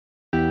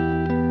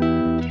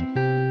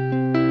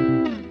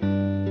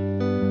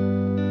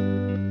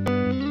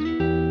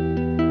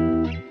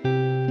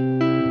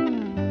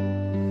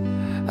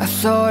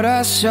thought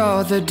I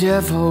saw the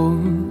devil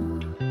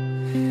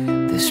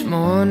this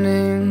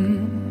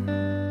morning,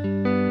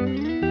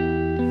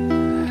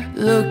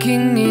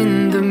 looking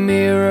in the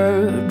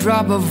mirror,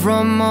 drop of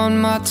rum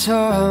on my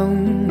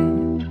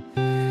tongue,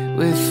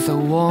 with a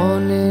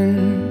warning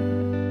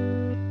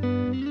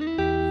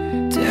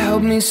to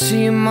help me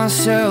see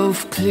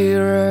myself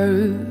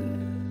clearer.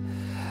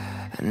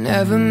 I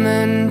never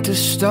meant to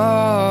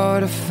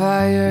start a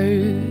fire,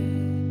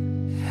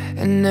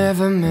 and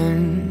never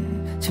meant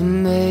to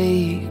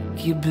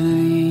make you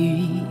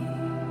bleed.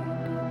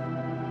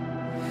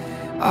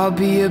 I'll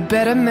be a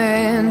better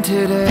man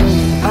today.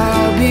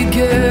 I'll be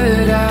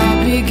good,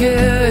 I'll be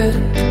good,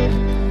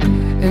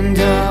 and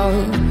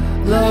I'll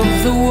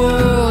love the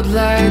world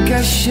like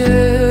I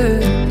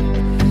should.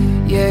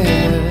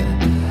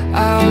 Yeah,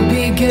 I'll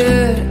be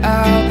good,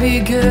 I'll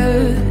be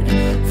good,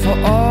 for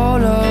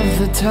all of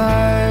the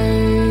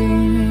times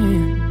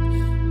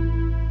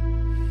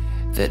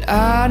that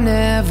I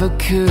never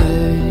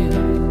could.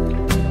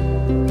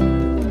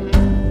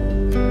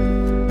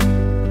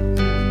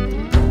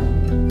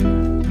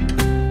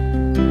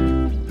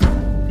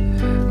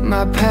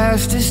 My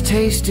past has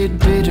tasted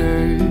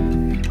bitter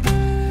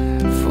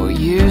for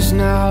years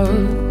now,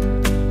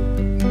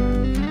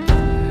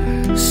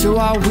 so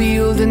I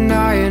wield an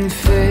iron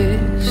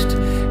fist.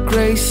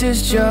 Grace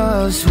is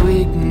just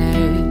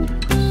weakness,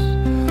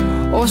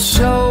 or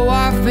so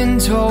I've been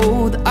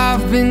told.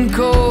 I've been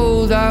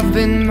cold, I've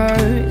been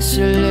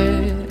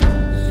merciless,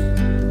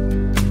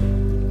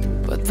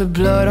 but the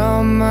blood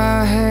on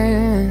my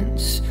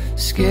hands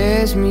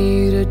scares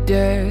me to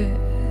death.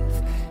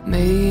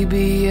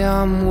 Maybe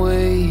I'm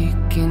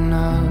waking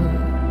up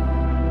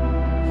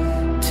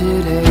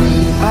today.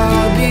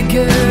 I'll be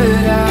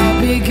good,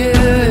 I'll be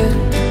good,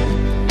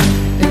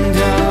 and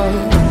I'll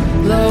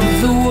love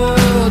the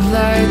world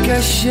like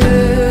I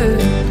should.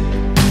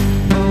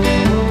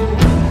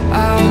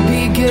 I'll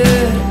be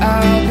good,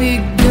 I'll be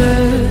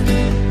good,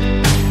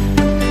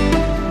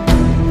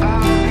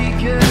 I'll be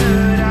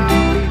good,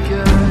 I'll be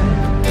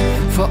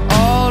good, for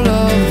all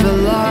of the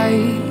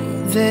light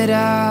that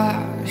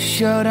I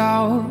shut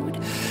out,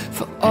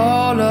 for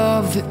all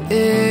of the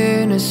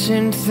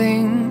innocent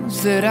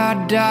things that I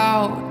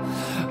doubt,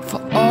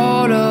 for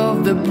all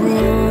of the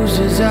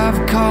bruises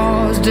I've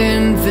caused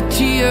and the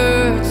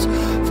tears,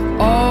 for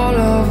all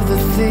of the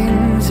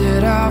things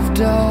that I've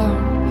done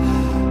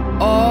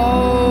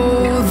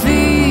all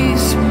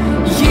these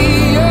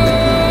years.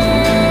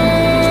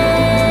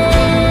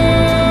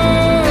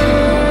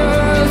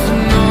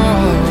 No,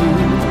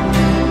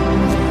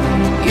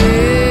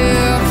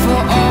 yeah,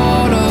 for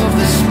all of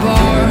the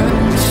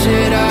sparks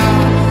that I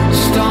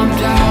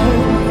stomped out,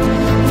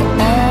 for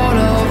all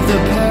of the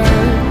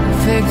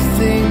perfect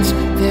things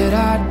that I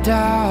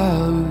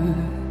doubt.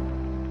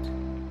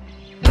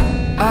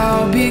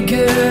 I'll be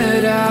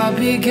good, I'll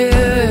be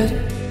good,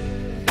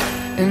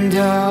 and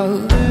I'll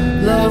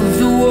love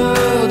the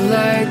world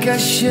like I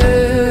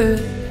should.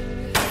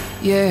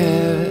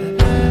 Yeah,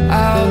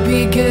 I'll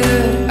be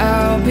good,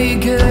 I'll be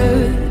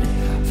good,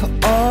 for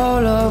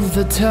all of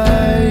the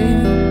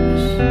time